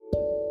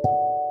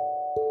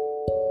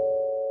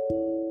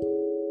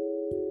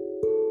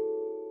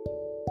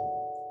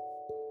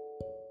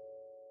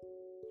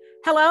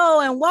Hello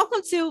and welcome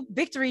to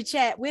Victory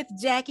Chat with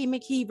Jackie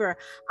McKeever.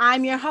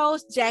 I'm your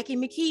host, Jackie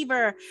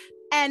McKeever,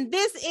 and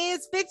this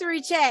is Victory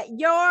Chat,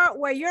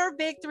 where your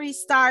victory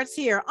starts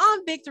here.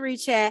 On Victory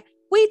Chat,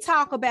 we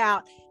talk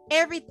about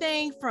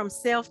everything from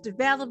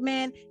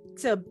self-development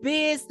to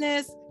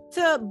business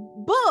to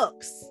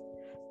books,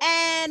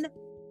 and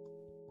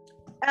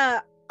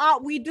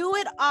we do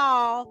it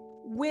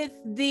all with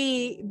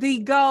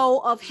the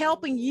goal of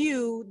helping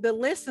you, the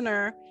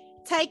listener,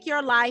 take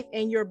your life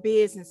and your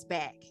business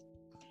back.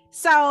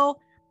 So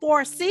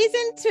for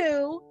season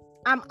 2,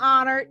 I'm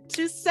honored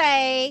to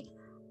say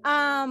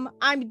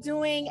I'm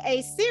doing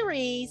a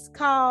series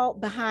called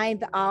Behind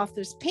the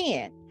Author's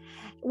Pen,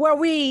 where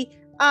we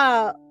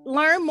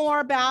learn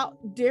more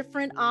about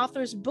different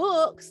authors'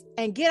 books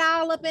and get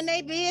all up in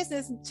their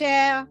business,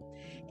 child.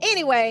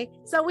 Anyway,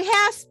 so we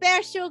have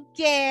special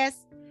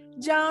guest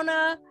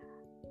Jonah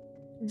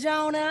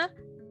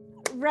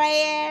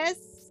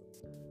Reyes.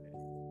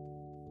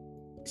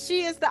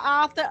 She is the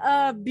author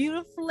of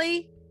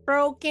Beautifully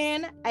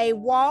Broken, a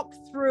walk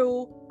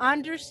through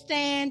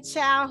understand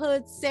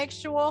childhood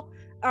sexual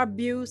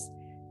abuse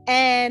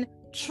and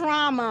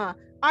trauma.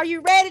 Are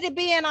you ready to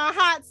be in our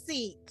hot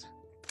seat?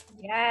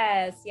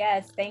 Yes.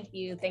 Thank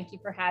you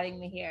for having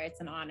me here. It's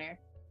an honor.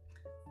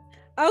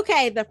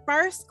 Okay, the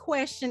first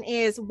question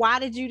is, why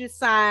did you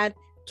decide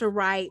to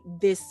write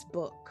this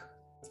book?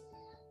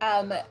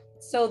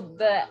 So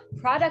the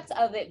product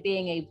of it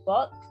being a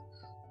book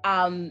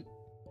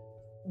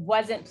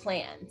wasn't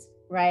planned,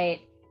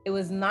 right? It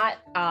was not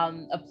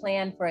a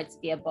plan for it to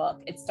be a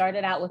book. It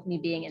started out with me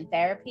being in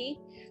therapy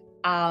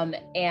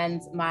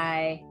and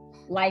my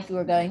life. We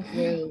were going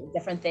through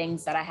different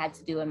things that I had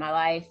to do in my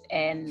life,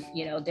 and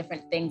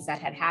different things that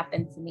had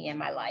happened to me in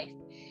my life.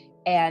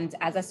 And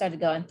as I started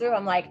going through,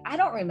 I'm like, I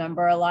don't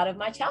remember a lot of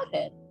my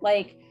childhood.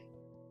 Like,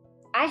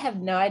 I have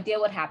no idea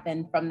what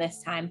happened from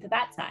this time to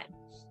that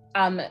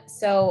time.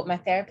 So my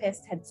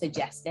therapist had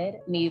suggested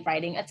me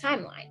writing a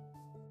timeline.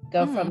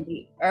 Go from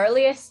the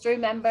earliest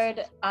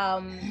remembered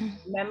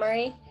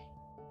memory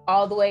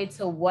all the way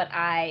to what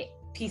I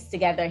piece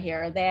together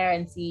here or there,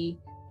 and see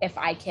if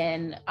I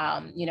can,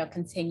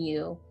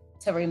 continue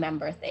to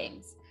remember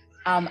things.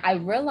 I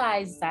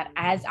realized that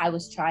as I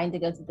was trying to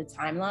go through the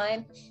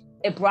timeline,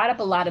 it brought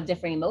up a lot of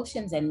different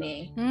emotions in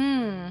me.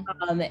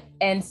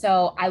 And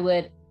so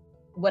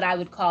what I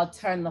would call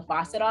turn the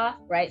faucet off,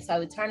 right? So I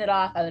would turn it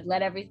off, I would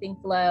let everything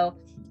flow,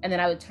 and then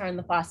I would turn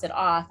the faucet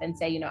off and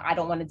say, I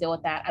don't want to deal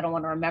with that. I don't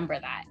want to remember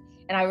that.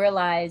 And I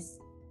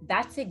realized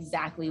that's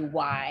exactly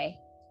why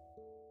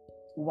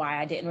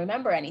I didn't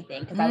remember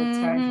anything, because I would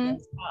turn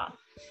things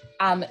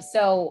off.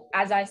 So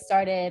as I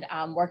started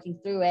working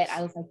through it,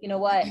 I was like, you know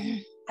what?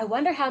 I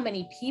wonder how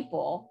many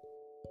people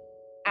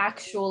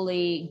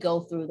actually go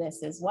through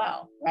this as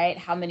well, right?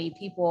 How many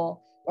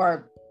people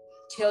or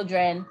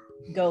children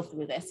go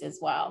through this as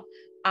well.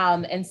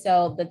 And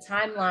so the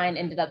timeline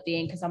ended up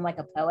being, because I'm like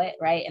a poet,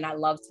 right? And I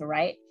love to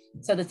write.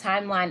 So the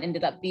timeline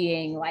ended up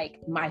being like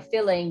my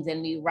feelings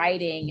and me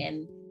writing.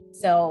 And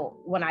so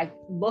when I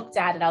looked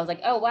at it, I was like,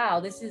 oh,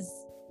 wow, this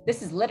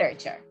is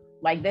literature.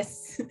 Like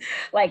this,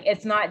 like,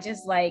 it's not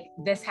just like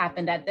this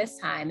happened at this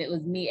time. It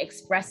was me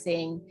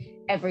expressing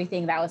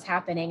everything that was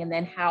happening and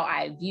then how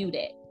I viewed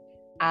it.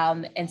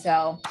 And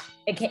so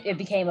it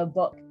became a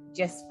book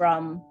just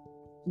from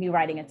me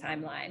writing a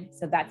timeline.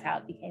 So that's how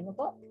it became a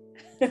book.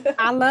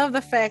 I love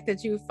the fact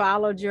that you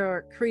followed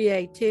your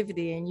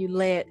creativity and you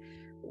let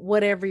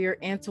whatever your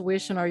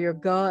intuition or your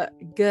gut,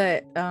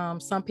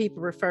 some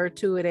people refer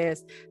to it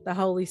as the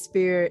Holy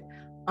Spirit,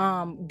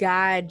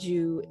 guide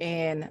you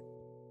and,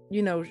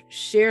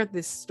 share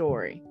this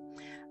story.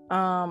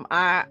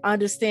 I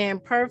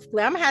understand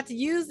perfectly. I'm gonna have to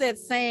use that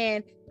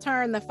saying,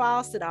 turn the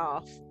faucet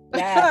off.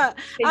 Yeah.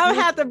 I'll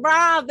have to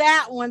borrow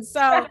that one.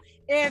 So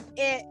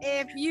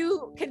if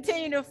you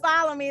continue to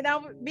follow me,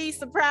 don't be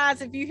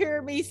surprised if you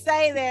hear me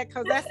say that,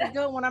 because that's a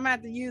good one. I'm gonna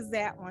have to use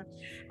that one.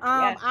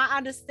 I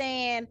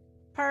understand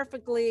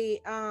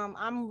perfectly.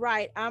 I'm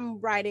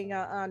writing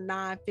a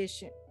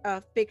non-fiction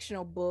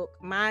fictional book.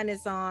 Mine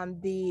is on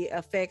the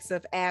effects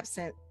of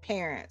absent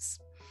parents.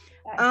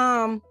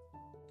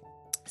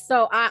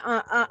 So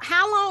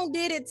how long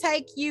did it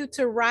take you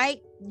to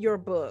write your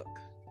book?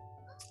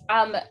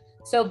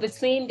 So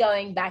between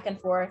going back and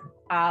forth,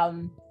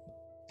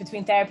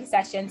 between therapy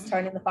sessions,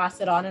 turning the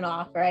faucet on and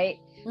off, right?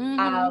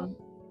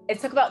 It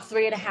took about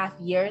 3.5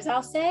 years,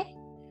 I'll say,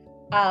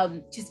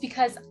 just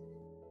because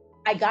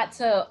I got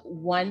to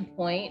one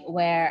point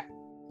where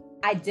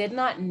I did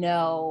not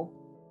know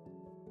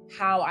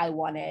how I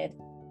wanted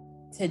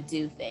to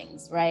do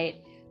things,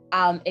 right?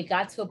 It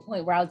got to a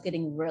point where I was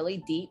getting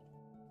really deep.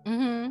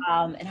 And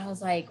I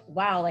was like,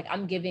 wow, like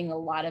I'm giving a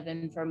lot of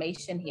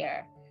information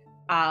here.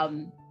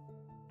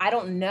 I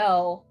don't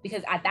know,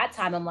 because at that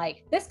time I'm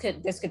like, this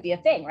could be a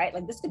thing, right?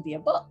 Like this could be a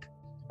book,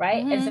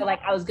 right? And so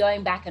like I was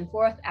going back and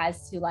forth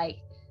as to like,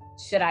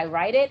 should I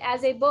write it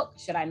as a book?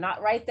 Should I not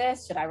write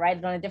this? Should I write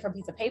it on a different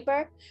piece of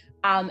paper?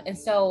 And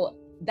so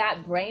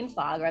that brain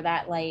fog, or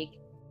that like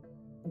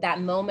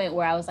that moment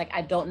where I was like,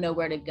 I don't know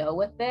where to go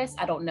with this.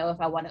 I don't know if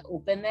I want to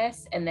open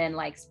this and then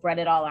like spread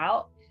it all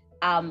out,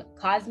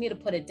 caused me to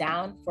put it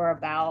down for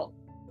about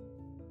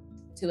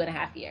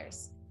 2.5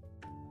 years.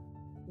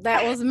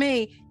 That was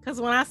me,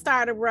 because when I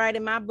started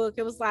writing my book,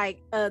 it was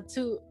like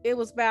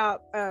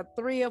about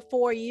 3 or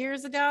 4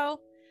 years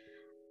ago.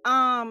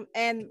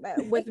 And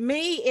with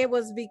me, it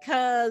was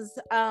because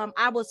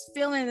I was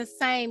feeling the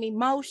same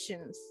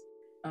emotions.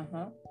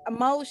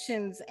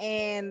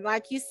 And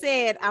like you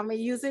said, I'm gonna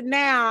use it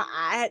now.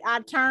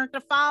 I turned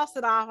the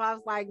faucet off. I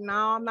was like, no,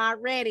 I'm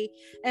not ready.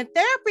 And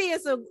therapy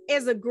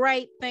is a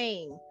great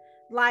thing.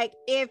 Like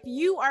if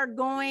you are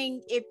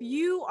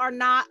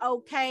not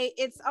okay,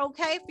 it's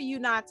okay for you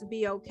not to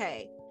be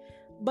okay.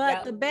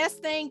 But the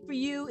best thing for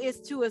you is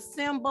to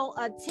assemble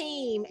a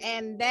team,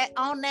 and that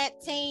on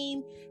that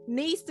team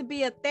needs to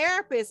be a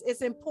therapist.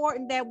 It's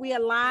important that we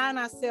align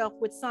ourselves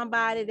with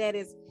somebody that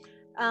is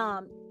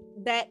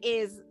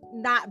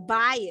not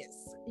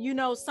biased,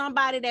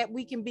 somebody that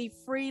we can be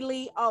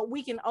freely,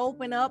 we can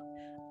open up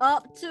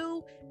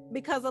to,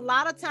 because a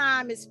lot of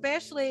time,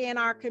 especially in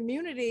our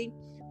community,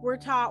 we're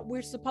taught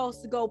we're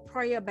supposed to go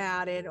pray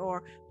about it,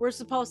 or we're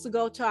supposed to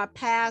go to our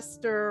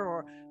pastor,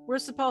 or we're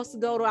supposed to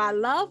go to our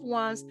loved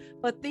ones.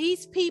 But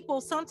these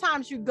people,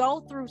 sometimes you go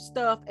through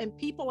stuff and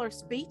people are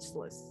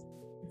speechless.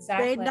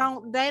 Exactly.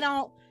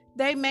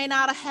 They may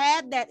not have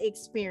had that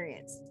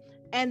experience.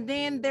 And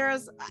then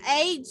there's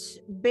age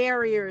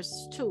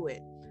barriers to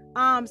it.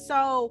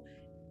 So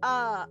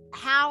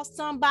how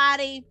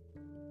somebody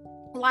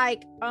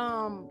like,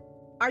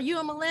 are you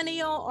a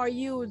millennial or are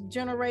you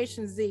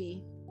Generation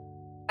Z?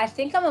 I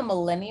think I'm a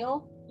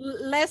millennial.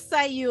 Let's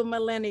say you're a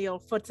millennial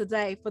for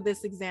today, for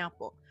this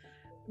example.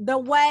 The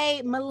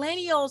way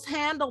millennials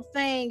handle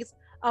things,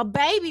 a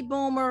baby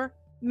boomer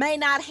may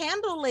not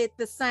handle it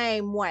the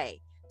same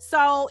way.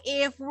 So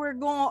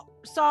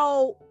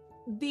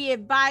the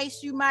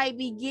advice you might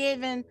be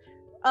given,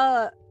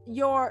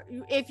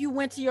 if you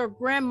went to your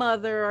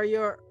grandmother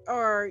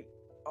or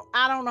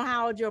I don't know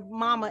how old your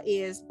mama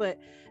is,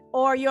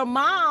 or your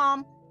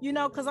mom,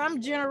 because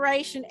I'm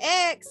Generation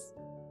X,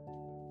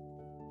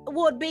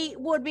 would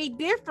be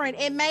different.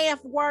 It may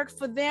have worked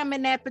for them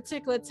in that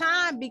particular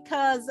time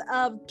because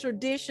of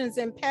traditions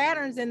and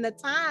patterns in the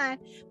time,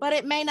 but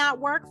it may not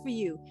work for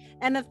you.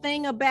 And the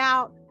thing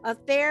about a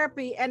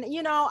therapy, and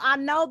I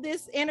know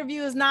this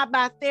interview is not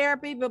about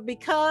therapy, but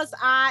because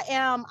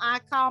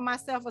I call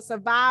myself a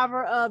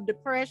survivor of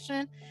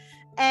depression,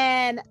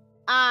 and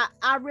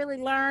I really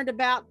learned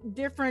about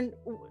different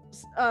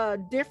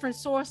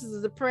sources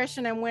of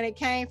depression and when it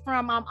came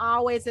from. I'm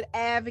always an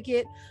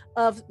advocate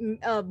of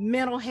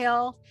mental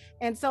health,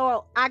 and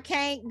so I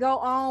can't go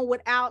on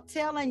without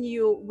telling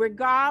you,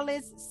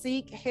 regardless,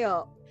 seek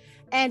help.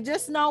 And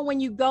just know, when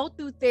you go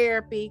through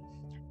therapy,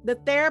 the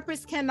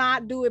therapist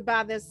cannot do it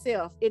by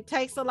themselves. It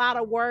takes a lot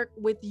of work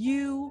with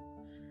you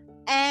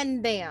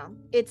and them.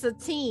 It's a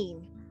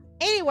team.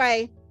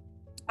 Anyway,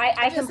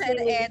 I just had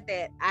to add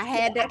that. I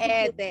had to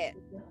add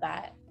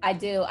that. I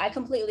do. I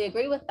completely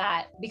agree with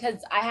that,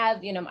 because I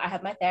have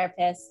my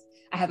therapist,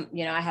 I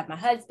have my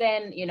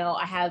husband,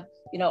 I have,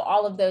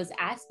 all of those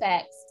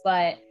aspects,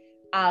 but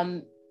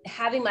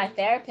having my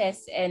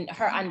therapist and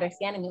her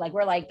understanding me, like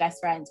we're like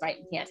best friends, right?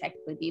 We can't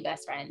technically be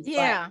best friends.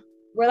 Yeah.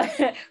 We're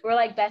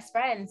like best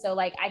friends. So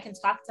like I can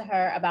talk to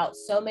her about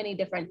so many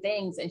different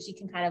things, and she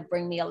can kind of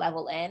bring me a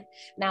level in.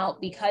 Now,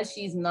 because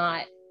she's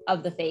not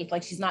of the faith,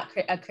 like she's not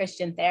a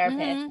Christian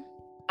therapist,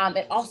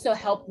 it also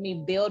helped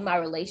me build my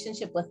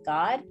relationship with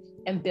God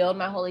and build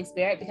my Holy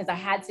Spirit, because I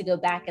had to go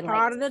back and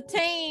part of the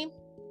team.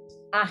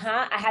 I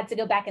had to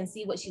go back and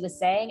see what she was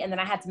saying, and then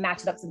I had to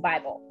match it up to the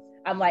Bible.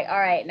 I'm like, all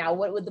right, now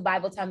what would the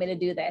Bible tell me to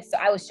do this? So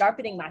I was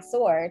sharpening my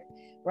sword,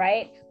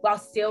 right, while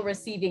still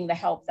receiving the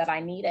help that I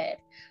needed.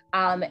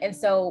 And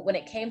so when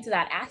it came to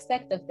that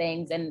aspect of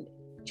things and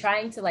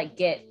trying to like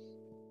get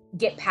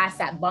past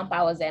that bump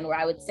I was in, where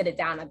I would sit it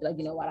down, I'd be like,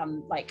 you know what,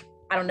 I'm like,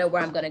 I don't know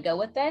where I'm going to go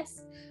with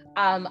this.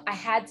 I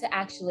had to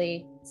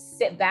actually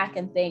sit back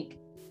and think,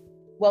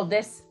 well,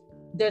 there's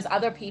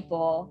other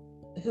people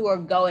who are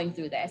going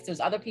through this. There's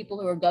other people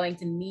who are going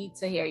to need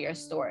to hear your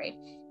story.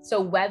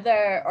 So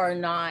whether or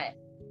not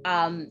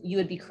you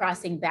would be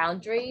crossing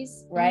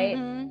boundaries, right,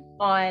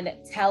 on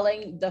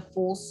telling the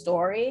full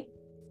story,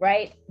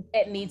 right,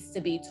 it needs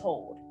to be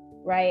told,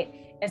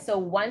 right? And so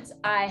once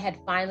I had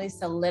finally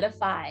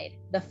solidified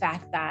the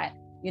fact that,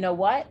 you know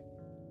what,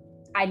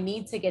 I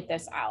need to get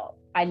this out.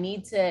 I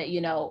need to,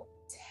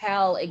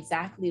 tell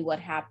exactly what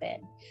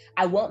happened.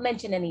 I won't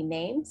mention any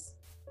names,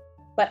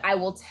 but I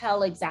will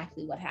tell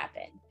exactly what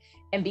happened.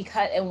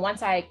 And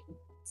once I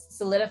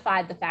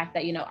solidified the fact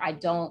that,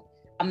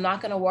 I'm not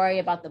going to worry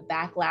about the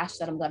backlash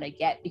that I'm going to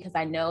get, because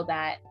I know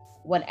that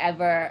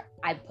whenever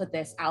I put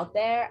this out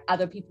there,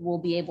 other people will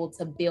be able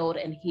to build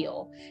and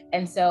heal.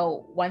 And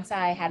so once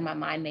I had my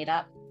mind made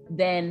up,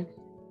 then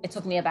it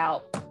took me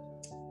about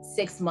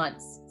 6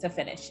 months to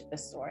finish the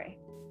story.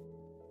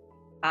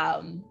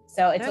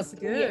 So it That's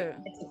took good.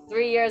 it took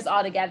 3 years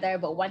altogether.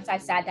 But once I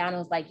sat down, I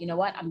was like, you know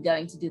what? I'm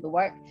going to do the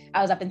work.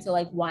 I was up until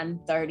like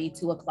 1:30,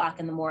 2 o'clock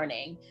in the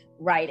morning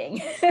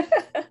writing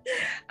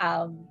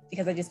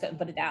because I just couldn't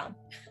put it down.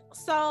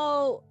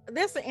 So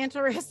this is an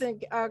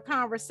interesting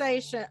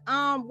conversation.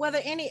 Were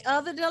there any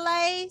other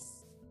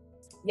delays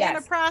in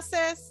the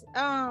process?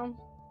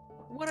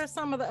 What are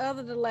some of the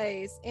other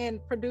delays in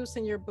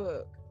producing your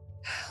book?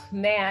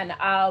 Man,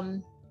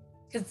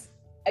 because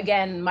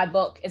again, my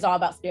book is all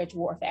about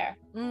spiritual warfare,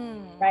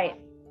 right?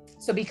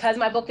 So because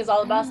my book is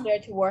all about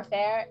spiritual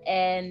warfare,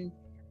 and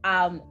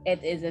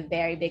it is a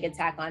very big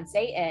attack on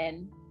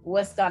Satan,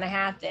 what's gonna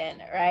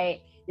happen,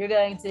 right? You're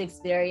going to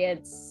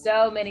experience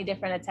so many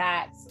different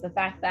attacks. The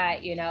fact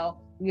that, you know,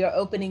 we are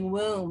opening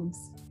wombs,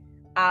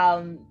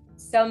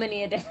 so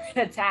many different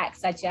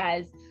attacks, such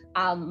as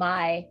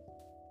my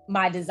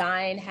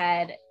design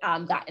had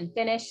gotten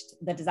finished.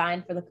 The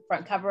design for the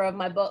front cover of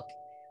my book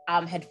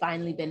had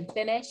finally been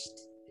finished.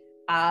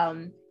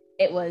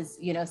 It was,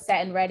 you know,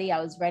 set and ready.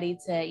 I was ready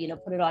to, you know,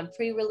 put it on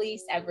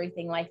pre-release,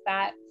 everything like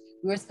that.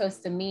 We were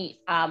supposed to meet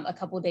a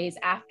couple days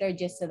after,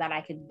 just so that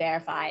I could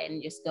verify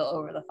and just go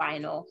over the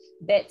final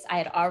bits. I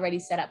had already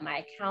set up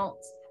my account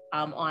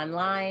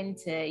online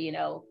to, you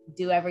know,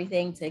 do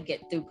everything to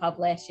get through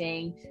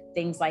publishing,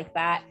 things like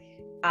that.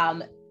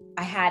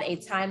 I had a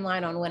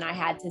timeline on when I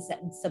had to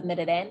submit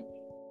it in,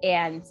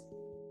 and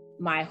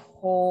my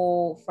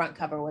whole front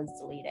cover was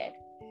deleted.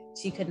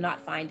 She could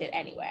not find it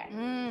anywhere.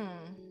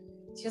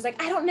 She was like,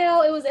 I don't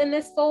know, it was in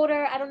this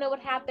folder. I don't know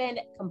what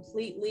happened.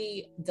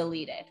 Completely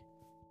deleted.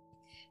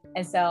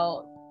 And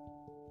so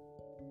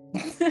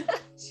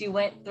she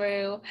went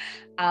through,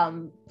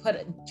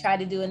 tried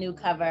to do a new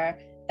cover.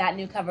 That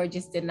new cover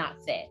just did not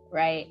fit,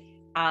 right?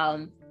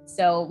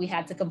 So we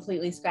had to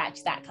completely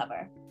scratch that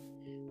cover.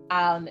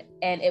 And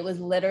it was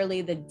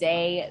literally the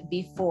day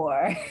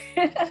before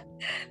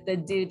the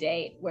due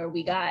date where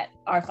we got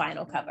our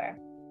final cover.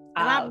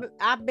 And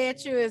I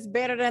bet you it's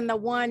better than the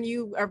one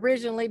you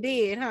originally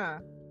did, huh?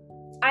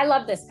 I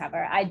love this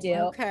cover. I do.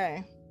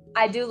 Okay.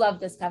 I do love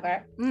this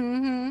cover.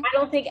 I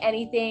don't think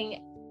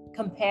anything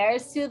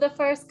compares to the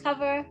first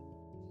cover,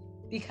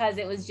 because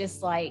it was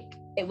just like,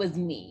 it was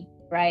me,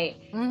 right?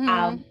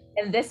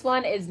 And this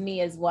one is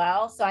me as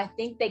well. So I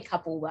think they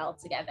couple well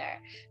together.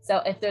 So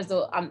if there's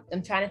I'm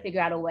trying to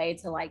figure out a way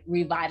to like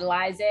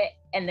revitalize it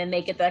and then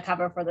make it the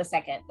cover for the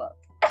second book.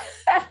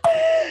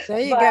 There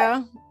you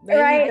go.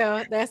 There you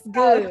go. That's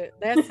good.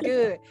 That's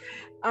good.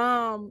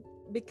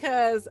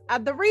 Because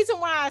the reason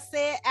why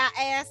I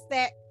asked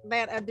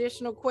that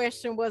additional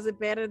question, was it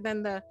better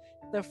than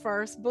the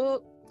first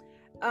book?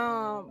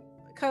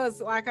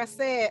 Because like I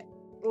said,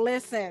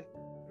 listen,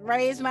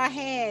 raise my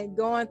hand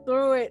going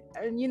through it,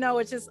 and you know,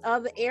 it's just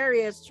other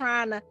areas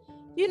trying to,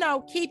 you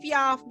know, keep you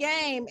off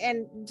game.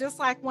 And just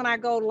like when I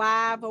go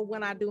live or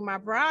when I do my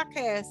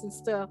broadcasts and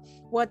stuff,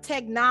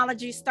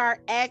 technology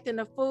start acting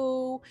a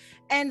fool.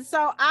 And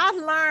so I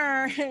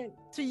learned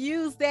to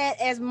use that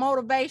as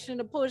motivation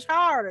to push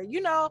harder,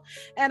 you know.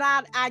 And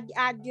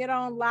I get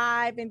on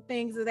live and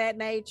things of that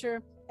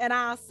nature, and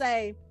I'll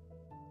say,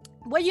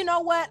 well, you know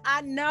what?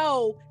 I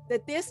know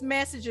that this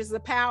message is a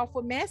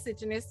powerful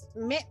message, and it's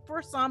meant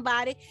for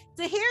somebody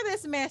to hear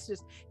this message,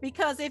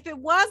 because if it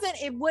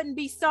wasn't, it wouldn't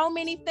be so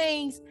many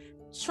things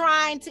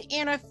trying to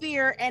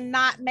interfere and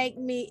not make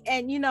me,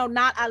 and, you know,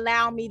 not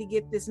allow me to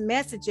get this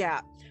message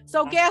out.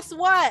 So guess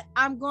what?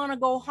 I'm going to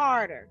go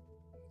harder.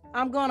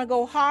 I'm going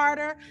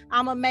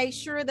to make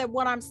sure that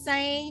what I'm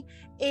saying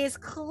is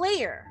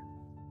clear.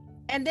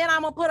 And then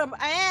I'm gonna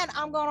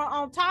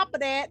on top of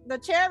that, the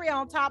cherry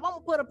on top, I'm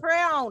gonna put a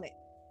prayer on it.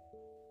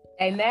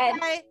 Amen.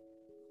 Okay?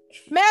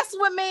 Mess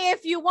with me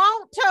if you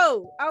want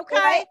to, okay?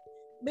 Right.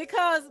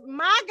 Because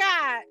my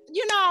God,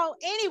 you know,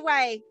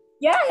 anyway.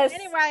 Yes.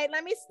 Anyway,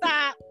 let me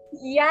stop.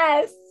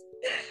 Yes.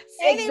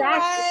 Anyway,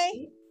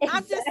 exactly.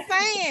 I'm just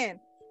saying.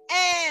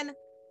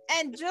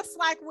 And just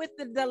like with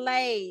the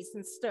delays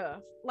and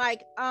stuff,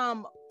 like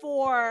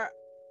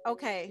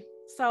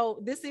so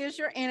this is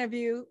your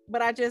interview,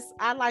 but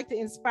I like to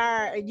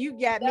inspire. You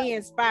got me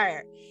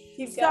inspired.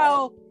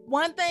 So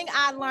one thing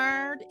I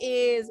learned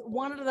is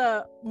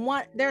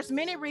there's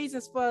many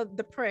reasons for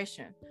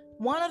depression.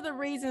 One of the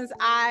reasons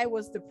I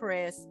was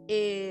depressed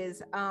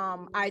is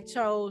I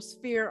chose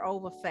fear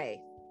over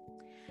faith,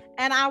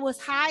 and I was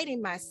hiding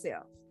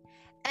myself.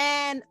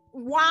 And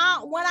when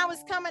I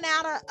was coming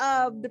out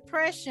of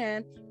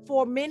depression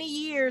for many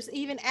years,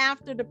 even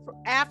after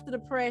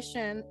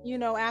depression, you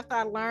know, after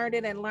I learned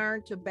it and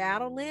learned to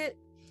battle it,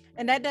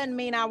 and that doesn't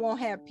mean I won't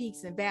have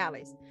peaks and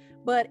valleys,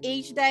 but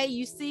each day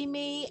you see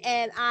me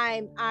and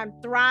I'm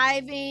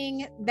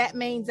thriving, that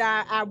means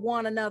I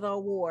won another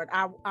award.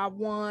 I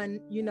won,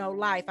 you know,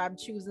 life. I'm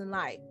choosing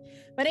life.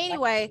 But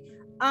anyway,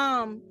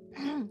 I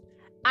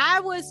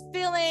was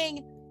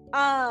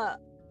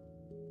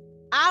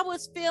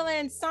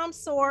feeling some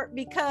sort,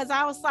 because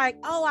I was like,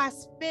 oh, I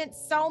spent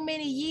so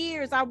many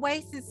years, I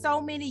wasted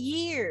so many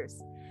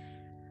years,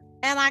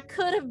 and I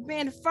could have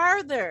been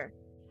further.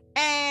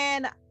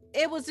 And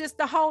it was just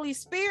the Holy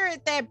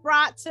Spirit that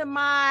brought to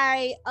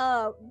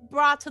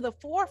the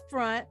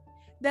forefront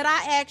that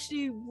I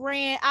actually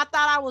ran. I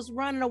thought I was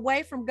running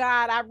away from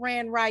God. I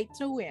ran right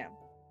to him.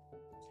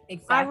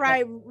 Exactly.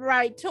 I ran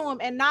right to him.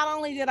 And not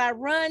only did I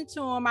run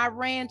to him, I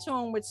ran to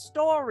him with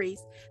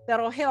stories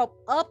that'll help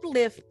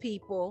uplift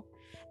people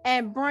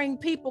and bring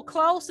people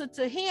closer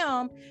to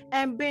him,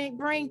 and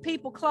bring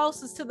people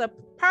closer to the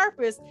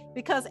purpose,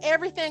 because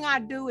everything I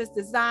do is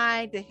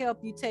designed to help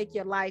you take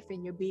your life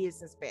and your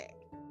business back.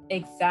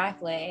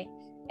 Exactly.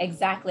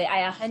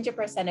 I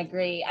 100%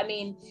 agree. I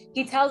mean,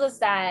 he tells us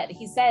that,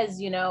 he says,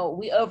 you know,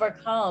 we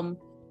overcome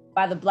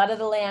by the blood of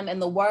the Lamb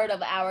and the word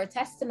of our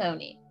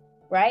testimony,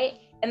 right?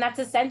 And that's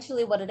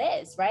essentially what it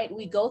is, right?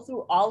 We go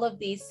through all of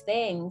these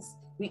things.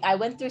 I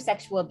went through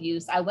sexual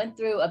abuse. I went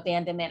through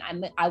abandonment.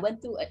 I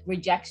went through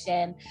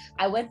rejection.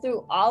 I went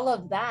through all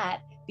of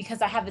that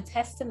because I have a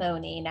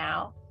testimony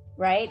now,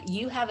 right?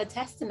 You have a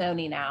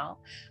testimony now,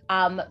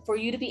 for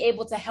you to be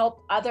able to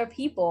help other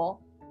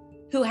people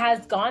who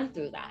has gone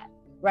through that,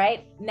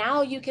 right?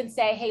 Now you can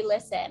say, hey,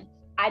 listen,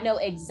 I know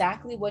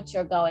exactly what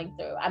you're going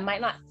through. I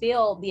might not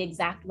feel the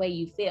exact way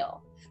you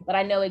feel, but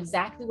I know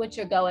exactly what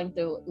you're going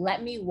through.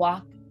 Let me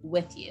walk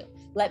with you.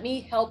 Let me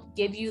help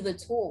give you the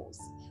tools,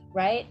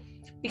 right?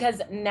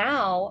 Because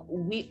now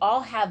we all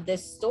have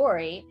this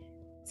story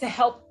to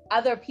help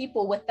other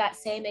people with that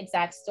same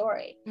exact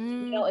story.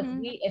 Mm-hmm. You know,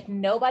 if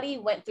nobody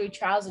went through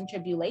trials and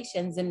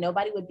tribulations, then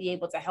nobody would be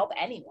able to help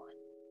anyone,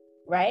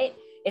 right?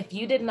 If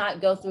you did not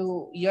go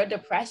through your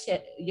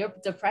depressive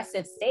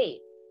state,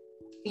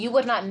 you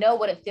would not know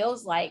what it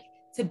feels like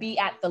to be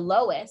at the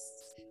lowest,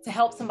 to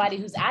help somebody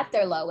who's at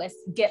their lowest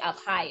get up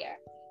higher,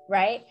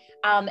 right?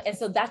 And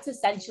so that's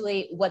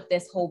essentially what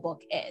this whole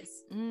book is,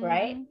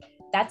 right?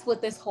 That's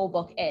what this whole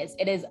book is.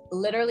 It is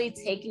literally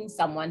taking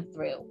someone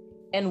through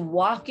and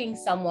walking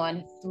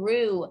someone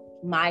through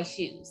my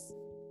shoes.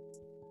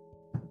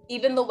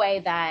 Even the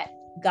way that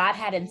God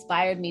had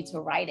inspired me to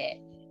write it,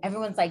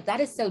 everyone's like, that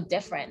is so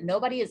different.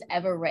 Nobody has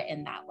ever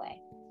written that way.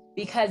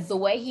 Because the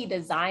way he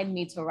designed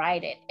me to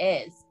write it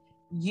is,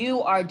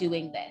 you are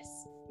doing this.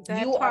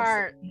 That you part,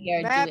 are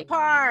here that doing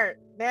part,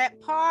 that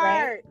part.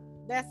 Right?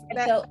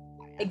 That's so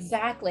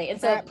exactly.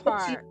 And so it puts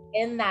part. you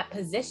in that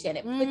position.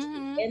 It puts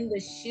you in the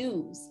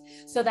shoes,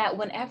 so that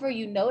whenever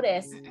you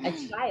notice a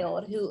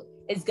child who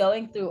is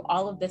going through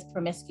all of this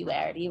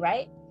promiscuity,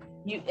 right?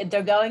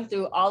 They're going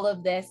through all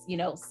of this, you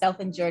know,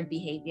 self-injured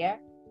behavior,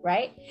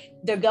 right?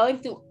 They're going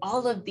through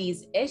all of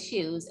these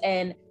issues.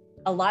 And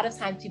a lot of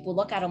times people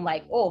look at them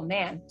like, oh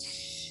man,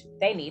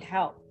 they need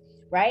help,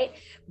 right?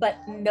 But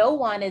no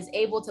one is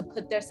able to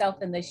put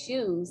themselves in the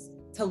shoes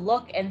to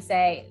look and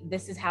say,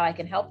 this is how I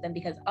can help them,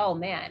 because, oh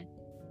man,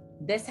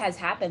 this has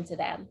happened to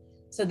them.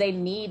 So they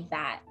need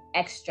that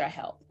extra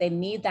help. They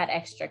need that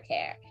extra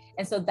care.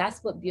 And so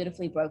that's what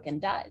Beautifully Broken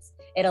does.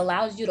 It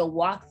allows you to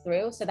walk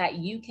through so that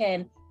you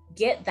can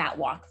get that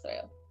walk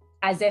through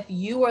as if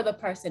you were the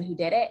person who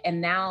did it.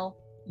 And now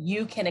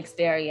you can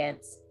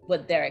experience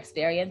what they're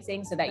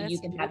experiencing, so that That's you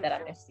can beautiful. have that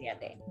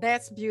understanding.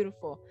 That's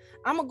beautiful.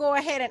 I'm gonna go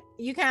ahead, and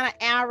you kind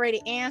of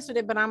already answered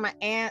it, but I'm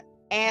gonna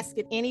ask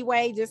it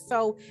anyway, just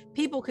so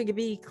people could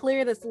be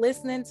clear that's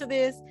listening to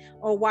this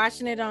or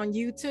watching it on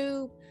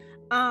YouTube.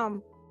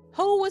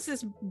 Who was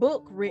this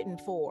book written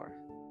for?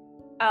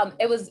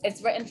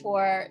 It's written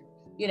for,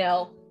 you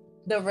know,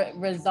 the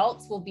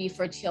results will be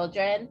for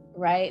children,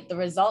 right? The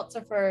results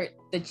are for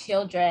the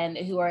children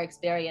who are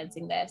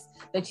experiencing this,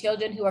 the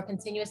children who are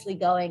continuously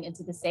going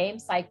into the same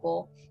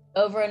cycle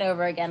over and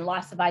over again,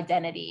 loss of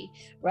identity,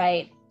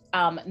 right?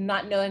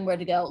 Not knowing where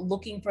to go,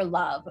 looking for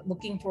love,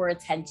 looking for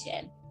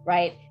attention,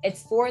 right?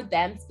 It's for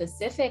them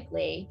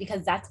specifically,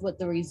 because that's what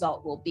the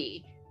result will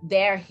be.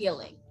 Their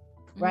healing,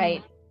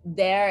 right?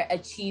 Their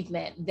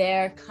achievement,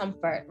 their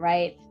comfort,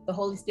 right? The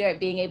Holy Spirit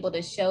being able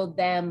to show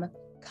them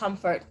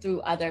comfort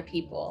through other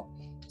people.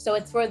 So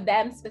it's for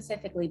them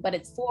specifically, but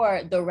it's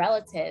for the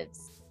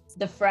relatives,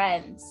 the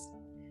friends,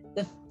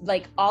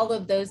 like all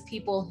of those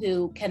people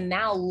who can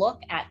now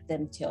look at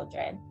them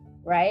children,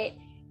 right?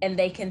 And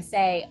they can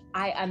say,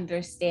 I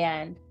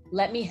understand.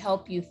 Let me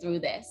help you through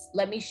this.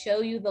 Let me show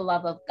you the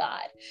love of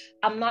God.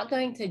 I'm not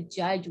going to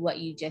judge what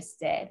you just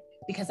did,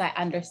 because I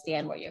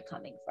understand where you're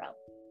coming from.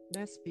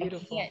 That's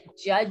beautiful. I can't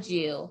judge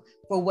you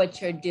for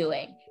what you're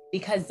doing,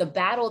 because the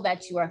battle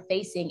that you are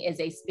facing is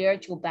a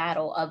spiritual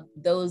battle of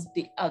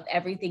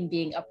everything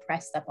being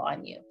oppressed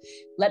upon you.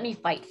 Let me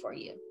fight for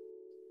you,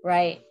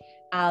 right?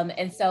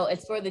 And so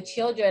it's for the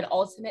children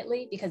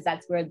ultimately, because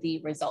that's where the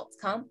results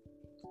come.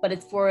 But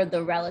it's for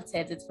the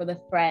relatives, it's for the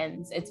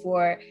friends, it's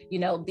for, you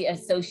know, the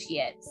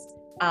associates,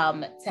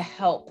 to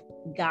help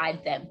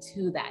guide them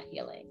to that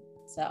healing.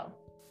 So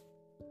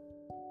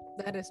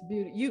that is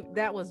beautiful.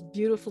 That was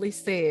beautifully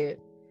said.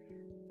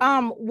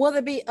 Will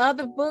there be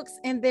other books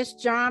in this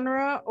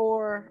genre,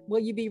 or will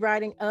you be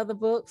writing other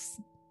books?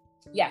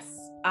 Yes.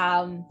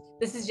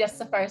 This is just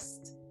the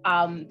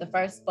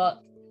first book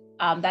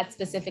that's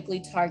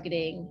specifically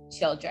targeting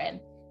children,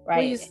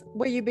 right?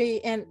 Will you be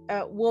in,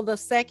 will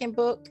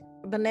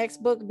the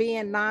next book be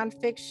in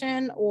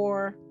nonfiction,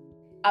 or?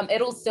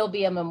 it'll still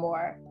be a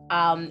memoir.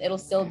 It'll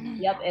still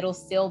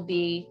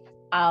be,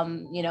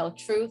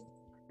 truth.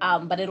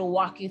 But it'll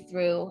walk you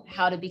through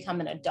how to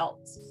become an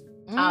adult,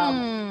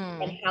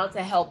 and how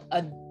to help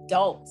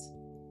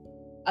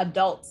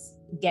adults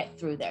get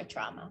through their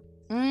trauma,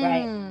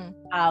 right?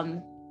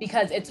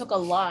 Because it took a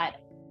lot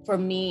for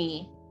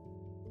me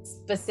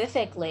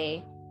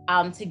specifically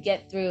to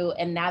get through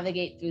and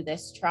navigate through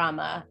this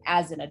trauma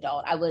as an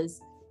adult. I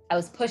was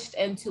pushed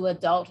into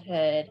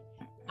adulthood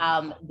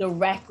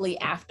directly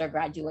after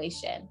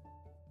graduation.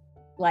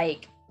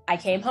 Like, I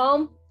came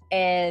home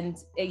and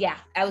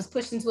I was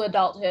pushed into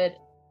adulthood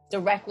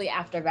directly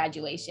after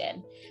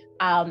graduation.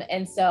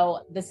 And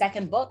so the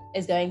second book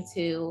is going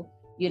to,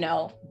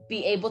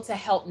 be able to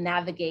help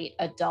navigate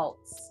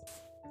adults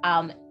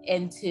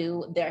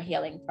into their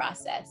healing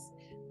process.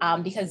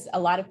 Because a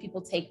lot of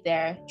people take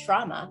their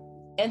trauma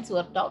into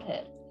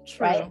adulthood,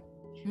 right?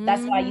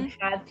 That's why you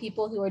have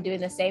people who are doing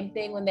the same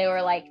thing when they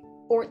were like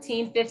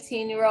 14,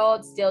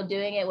 15-year-olds, still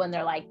doing it when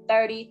they're like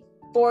 30,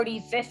 40,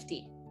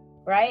 50,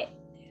 right?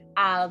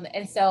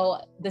 And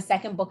so the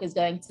second book is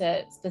going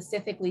to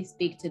specifically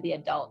speak to the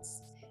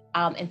adults,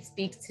 and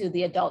speak to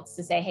the adults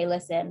to say, hey,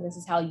 listen, this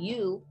is how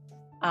you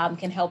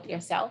can help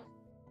yourself.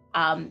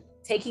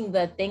 Taking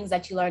the things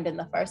that you learned in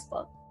the first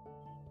book,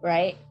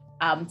 right?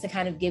 To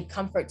kind of give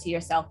comfort to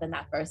yourself in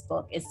that first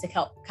book is to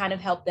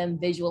help them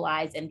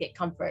visualize and get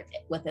comfort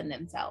within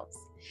themselves.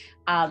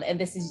 And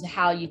this is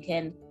how you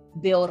can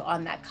build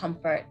on that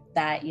comfort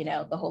that,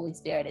 the Holy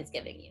Spirit is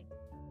giving you.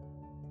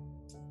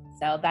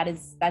 So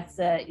that's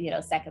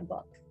the, second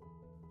book.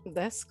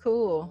 That's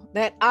cool.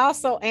 That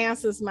also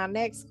answers my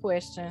next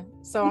question.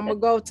 So I'm gonna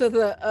go to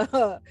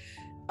the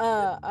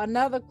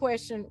another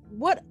question.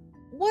 What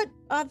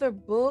other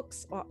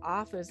books or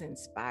authors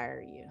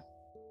inspire you?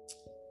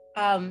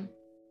 I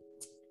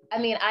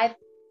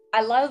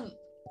love,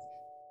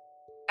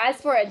 as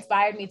for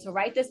inspired me to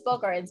write this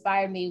book or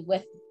inspired me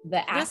with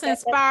the just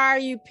inspire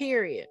you,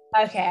 period.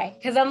 Okay,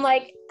 because I'm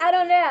like, I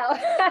don't know.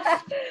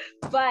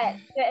 But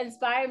to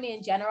inspire me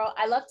in general,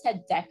 I love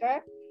Ted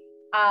Dekker.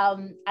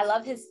 I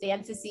love his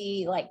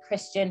fantasy, like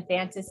Christian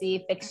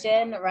fantasy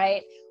fiction,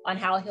 right? On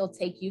how he'll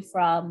take you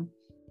from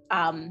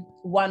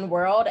one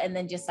world and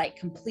then just like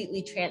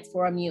completely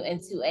transform you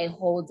into a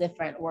whole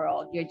different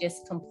world. You're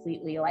just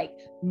completely like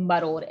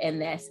muddled in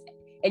this,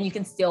 and you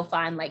can still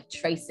find like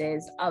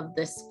traces of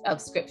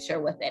scripture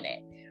within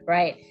it,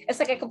 right? It's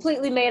like a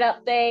completely made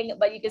up thing,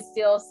 but you can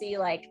still see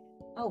like,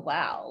 oh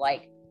wow,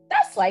 like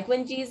that's like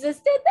when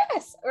Jesus did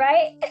this,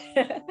 right?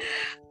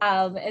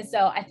 And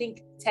so I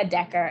think Ted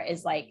Dekker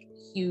is like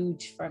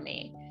huge for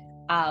me,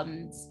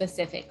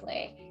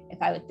 specifically.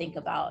 If I would think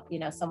about,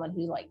 someone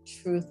who like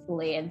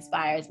truthfully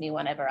inspires me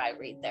whenever I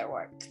read their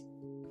work.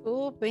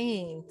 Cool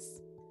beans.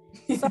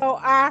 So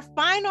our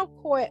final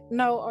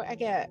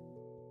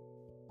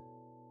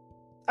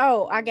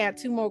I got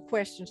two more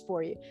questions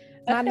for you.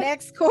 My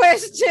next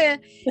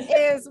question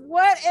is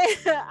what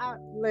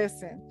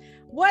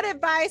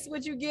advice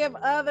would you give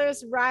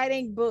others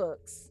writing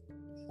books?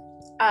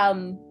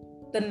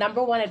 The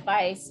number one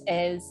advice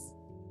is,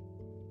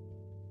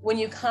 when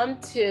you come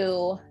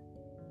to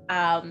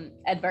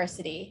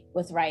adversity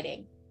with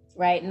writing,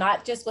 right?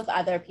 Not just with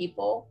other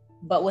people,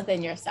 but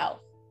within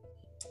yourself.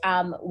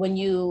 When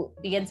you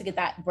begin to get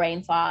that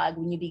brain fog,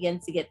 when you begin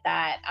to get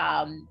that,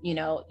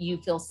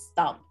 you feel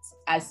stumped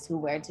as to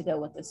where to go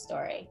with the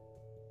story,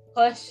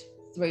 push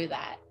through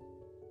that.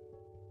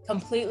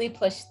 Completely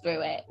push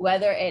through it,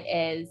 whether it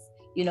is,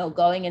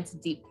 going into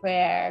deep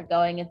prayer,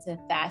 going into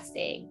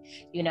fasting,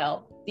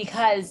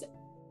 because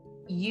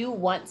you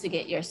want to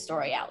get your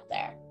story out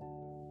there.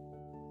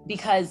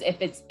 Because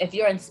if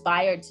you're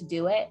inspired to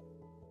do it,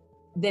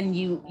 then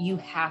you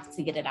have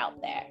to get it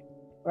out there,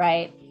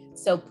 right?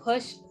 So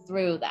push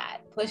through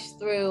that, push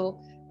through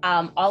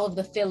all of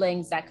the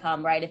feelings that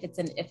come, right? If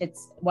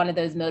it's one of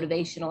those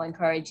motivational,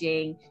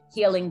 encouraging,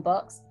 healing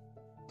books,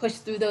 push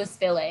through those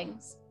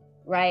feelings,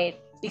 right?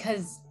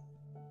 Because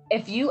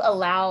if you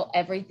allow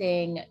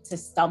everything to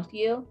stump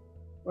you,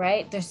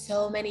 right? There's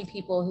so many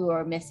people who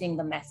are missing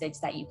the message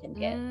that you can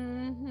give,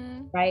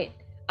 right?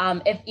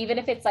 Even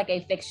if it's like a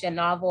fiction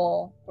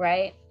novel,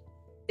 right?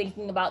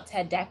 Thinking about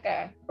Ted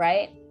Dekker,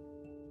 right?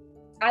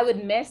 I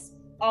would miss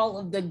all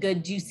of the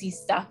good, juicy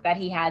stuff that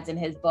he has in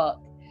his book,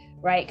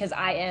 right? Because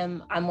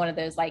I'm one of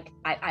those, like,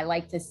 I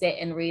like to sit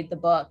and read the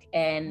book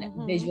and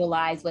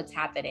visualize what's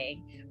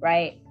happening,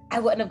 right? I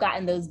wouldn't have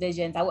gotten those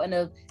visions. I wouldn't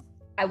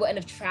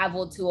have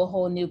traveled to a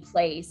whole new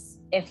place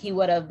if he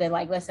would have been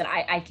like, listen,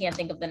 I can't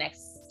think of the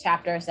next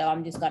chapter, so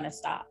I'm just gonna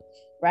stop,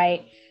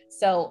 right?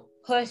 So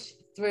push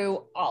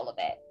through all of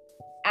it,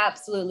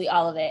 absolutely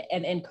all of it,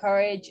 and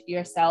encourage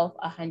yourself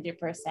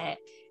 100%.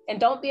 And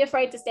don't be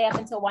afraid to stay up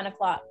until 1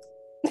 o'clock.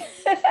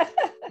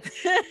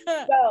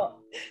 So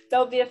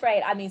don't be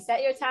afraid. I mean,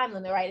 set your time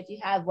limit, right? If you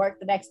have work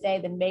the next day,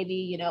 then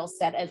maybe,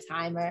 set a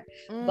timer,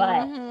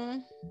 but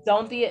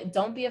don't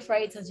be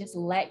afraid to just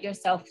let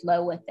yourself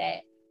flow with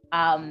it.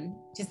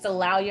 Just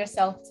allow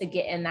yourself to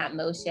get in that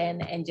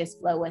motion and just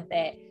flow with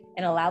it,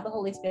 and allow the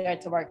Holy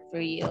Spirit to work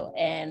through you.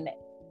 And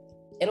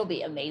it'll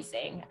be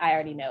amazing. I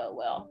already know it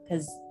will,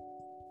 because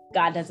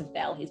God doesn't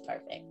fail. He's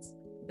perfect.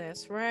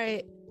 That's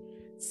right.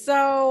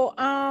 So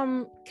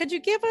could you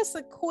give us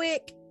a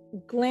quick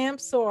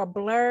glimpse or a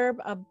blurb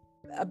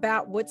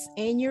about what's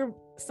in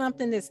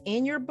something that's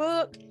in your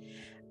book,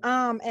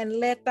 and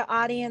let the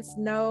audience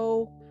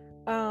know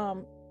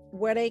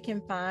where they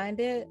can find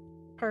it,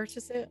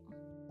 purchase it?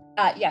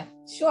 Yeah,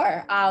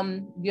 sure.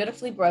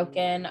 Beautifully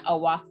Broken, a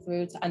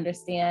walkthrough to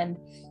understand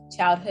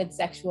childhood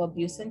sexual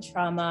abuse and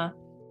trauma.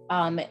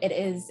 It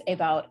is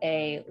about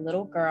a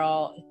little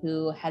girl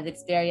who has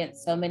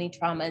experienced so many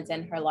traumas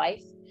in her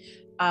life.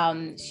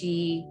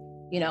 She,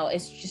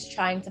 is just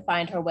trying to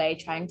find her way,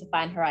 trying to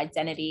find her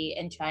identity,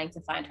 and trying to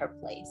find her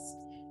place.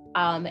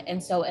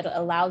 And so it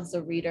allows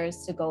the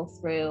readers to go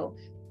through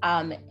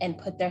and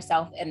put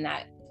themselves in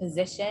that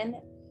position,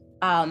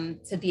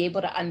 to be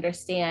able to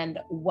understand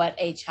what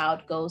a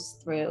child goes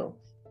through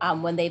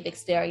when they've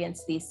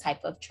experienced these type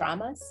of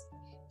traumas.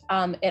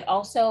 It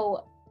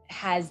also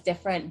has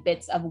different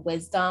bits of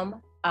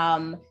wisdom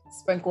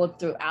sprinkled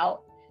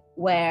throughout,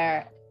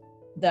 where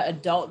the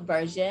adult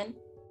version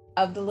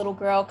of the little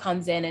girl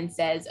comes in and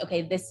says,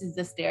 okay, this is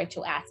the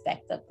spiritual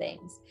aspect of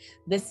things.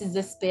 This is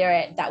the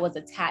spirit that was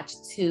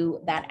attached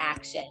to that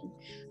action.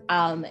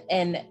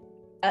 And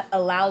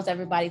allows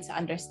everybody to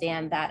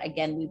understand that,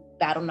 again, we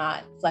battle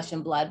not flesh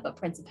and blood, but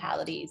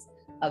principalities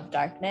of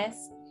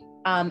darkness.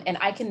 And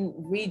I'll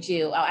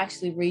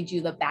actually read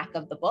you the back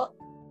of the book.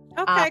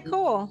 Okay,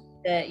 cool.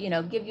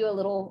 To, give you a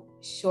little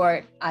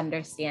short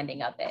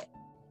understanding of it.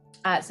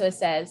 So it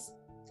says,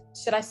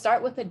 should I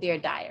start with a dear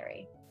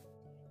diary?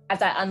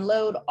 As I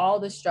unload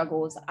all the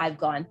struggles I've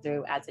gone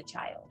through as a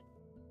child.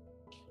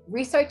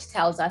 Research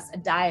tells us a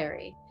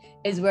diary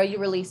is where you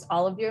release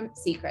all of your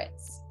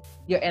secrets,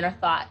 your inner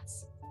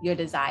thoughts, your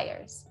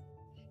desires.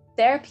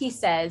 Therapy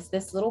says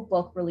this little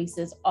book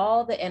releases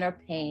all the inner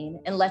pain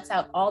and lets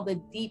out all the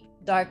deep,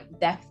 dark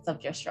depths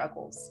of your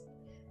struggles.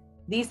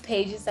 These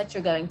pages that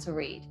you're going to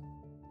read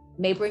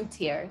may bring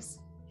tears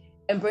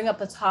and bring up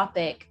a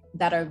topic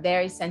that are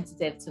very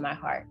sensitive to my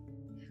heart.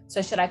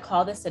 So should I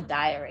call this a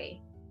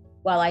diary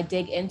while I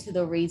dig into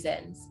the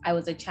reasons I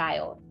was a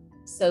child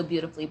so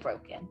beautifully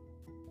broken?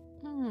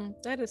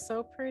 That is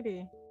so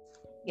pretty.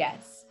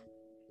 Yes.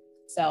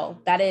 So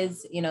that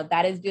is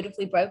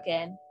Beautifully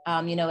Broken.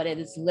 It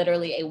is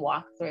literally a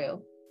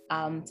walkthrough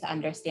to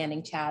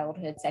understanding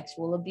childhood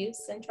sexual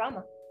abuse and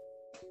trauma.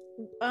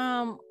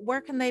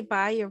 Where can they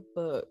buy your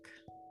book?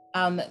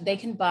 They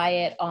can buy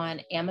it on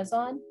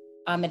Amazon.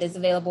 It is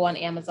available on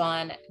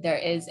Amazon. There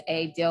is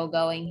a deal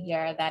going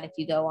here that if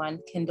you go on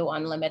Kindle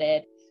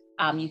Unlimited,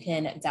 you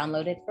can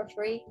download it for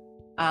free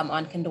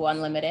on Kindle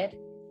Unlimited.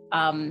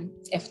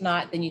 If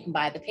not, then you can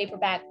buy the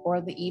paperback or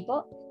the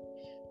ebook.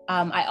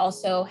 I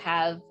also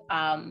have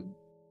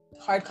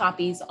hard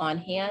copies on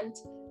hand.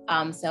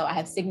 So I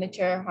have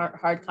signature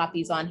hard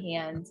copies on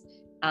hand.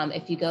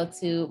 If you go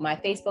to my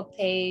Facebook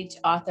page,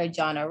 author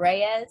Jonna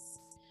Reyes,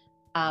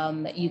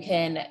 you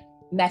can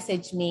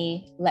message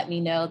me, let me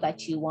know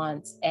that you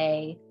want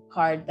a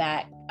hard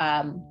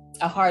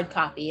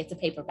copy. It's a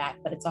paperback,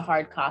 but it's a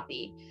hard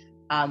copy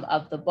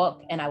of the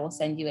book, and I will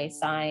send you a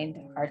signed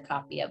hard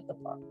copy of the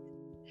book.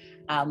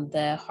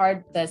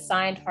 The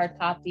signed hard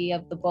copy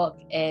of the book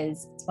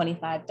is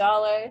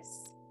 $25,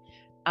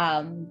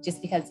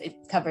 just because it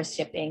covers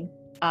shipping.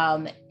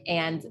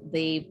 And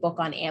the book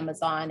on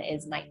Amazon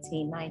is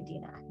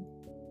 $19.99.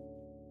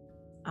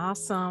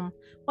 Awesome.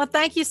 Well,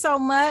 thank you so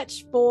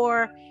much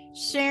for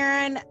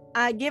sharing,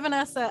 giving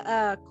us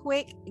a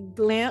quick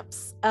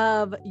glimpse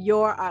of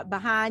your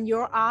behind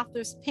your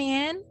author's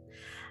pen.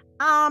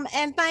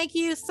 And thank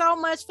you so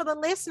much for the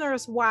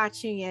listeners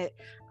watching it.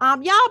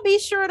 Y'all be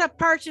sure to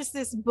purchase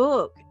this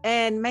book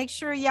and make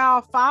sure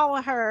y'all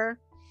follow her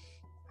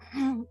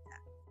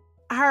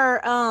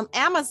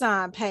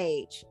Amazon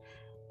page.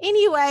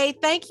 Anyway,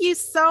 thank you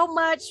so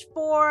much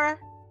for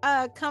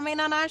coming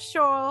on our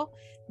show.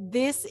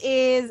 This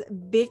is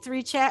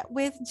Victory Chat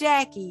with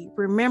Jackie.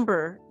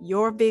 Remember,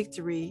 your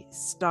victory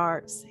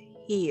starts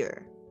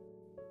here.